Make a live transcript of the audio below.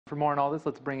For more on all this,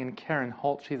 let's bring in Karen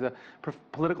Hult. She's a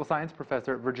political science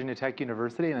professor at Virginia Tech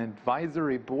University and an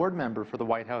advisory board member for the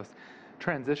White House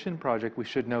Transition Project. We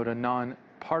should note a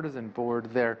non-partisan board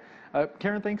there.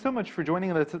 Karen, thanks so much for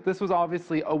joining us. This was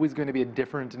obviously always going to be a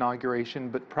different inauguration,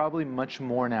 but probably much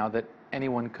more now than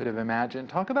anyone could have imagined.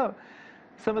 Talk about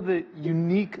some of the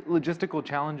unique logistical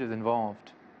challenges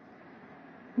involved.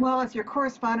 Well, as your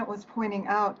correspondent was pointing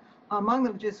out, among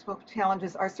the logistical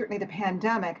challenges are certainly the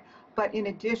pandemic, but in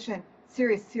addition,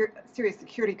 serious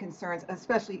security concerns,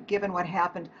 especially given what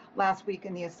happened last week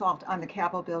in the assault on the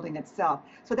Capitol building itself.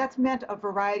 So that's meant a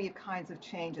variety of kinds of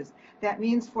changes. That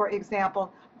means, for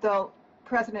example, though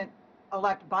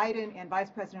President-elect Biden and Vice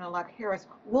President-elect Harris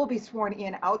will be sworn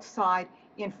in outside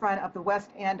in front of the west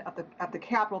end of the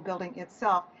Capitol building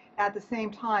itself, at the same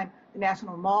time, the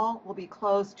National Mall will be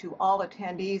closed to all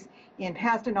attendees. In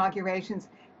past inaugurations,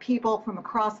 people from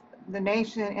across the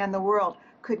nation and the world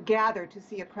could gather to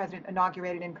see a president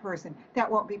inaugurated in person. That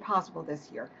won't be possible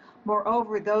this year.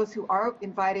 Moreover, those who are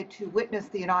invited to witness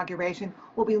the inauguration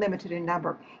will be limited in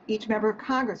number. Each member of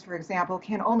Congress, for example,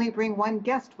 can only bring one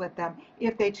guest with them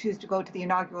if they choose to go to the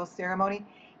inaugural ceremony.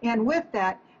 And with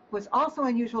that, what's also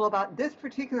unusual about this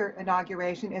particular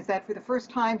inauguration is that for the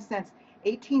first time since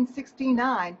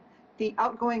 1869, the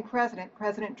outgoing president,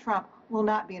 President Trump, will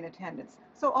not be in attendance.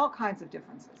 So all kinds of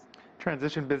differences.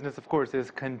 Transition business, of course, is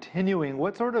continuing.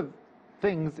 What sort of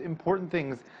things, important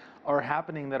things, are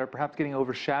happening that are perhaps getting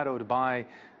overshadowed by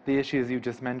the issues you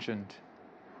just mentioned?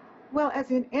 Well,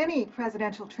 as in any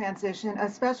presidential transition,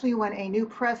 especially when a new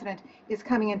president is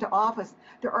coming into office,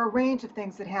 there are a range of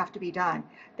things that have to be done.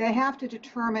 They have to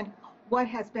determine what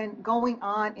has been going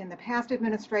on in the past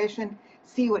administration,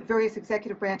 see what various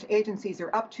executive branch agencies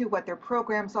are up to, what their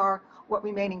programs are, what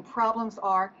remaining problems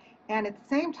are, and at the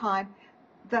same time,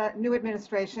 the new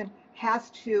administration has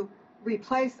to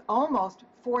replace almost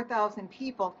 4,000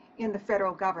 people in the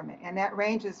federal government, and that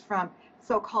ranges from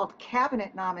so-called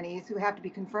cabinet nominees who have to be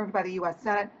confirmed by the U.S.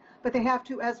 Senate, but they have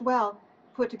to as well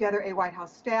put together a White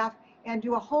House staff and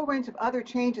do a whole range of other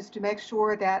changes to make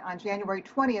sure that on January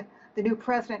 20th, the new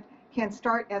president can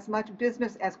start as much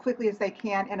business as quickly as they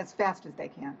can and as fast as they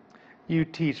can. You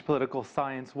teach political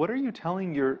science. What are you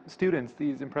telling your students,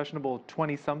 these impressionable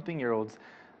 20-something-year-olds,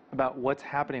 about what's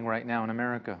happening right now in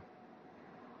America?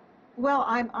 Well,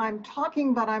 I'm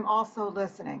talking, but I'm also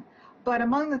listening. But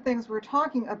among the things we're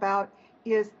talking about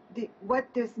is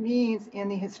what this means in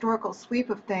the historical sweep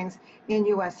of things in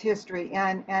U.S. history.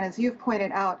 And as you've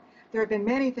pointed out, there have been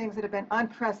many things that have been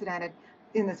unprecedented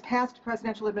in this past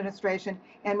presidential administration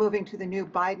and moving to the new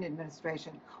Biden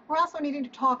administration. We're also needing to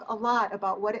talk a lot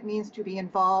about what it means to be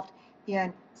involved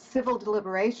in civil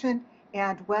deliberation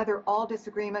and whether all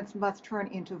disagreements must turn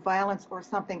into violence or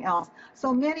something else.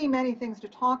 So many, many things to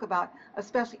talk about,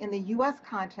 especially in the U.S.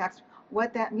 context,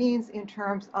 what that means in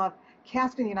terms of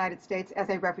casting the United States as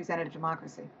a representative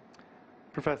democracy.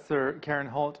 Professor Karen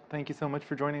Hult, thank you so much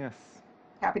for joining us.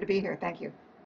 Happy to be here. Thank you.